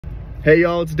Hey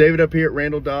y'all, it's David up here at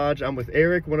Randall Dodge. I'm with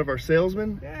Eric, one of our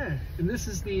salesmen. Yeah, and this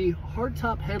is the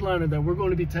Hardtop Headliner that we're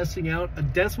going to be testing out a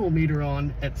decibel meter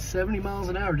on at 70 miles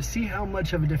an hour to see how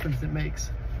much of a difference it makes.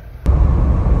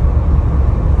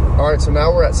 All right, so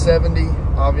now we're at 70.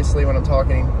 Obviously, when I'm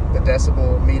talking, the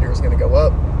decibel meter is going to go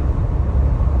up.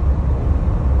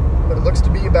 But it looks to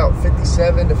be about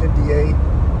 57 to 58.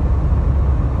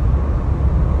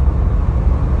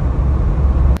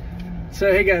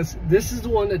 So hey guys, this is the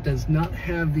one that does not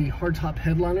have the Hardtop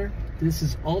Headliner. This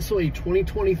is also a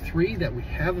 2023 that we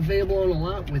have available on a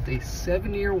lot with a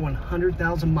 7-year,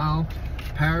 100,000 mile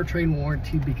powertrain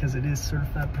warranty because it is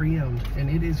certified pre-owned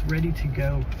and it is ready to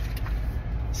go.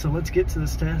 So let's get to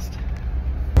this test.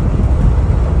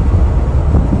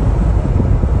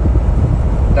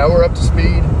 Now we're up to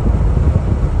speed.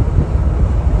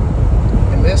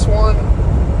 And this one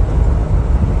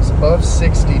is above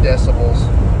 60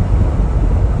 decibels.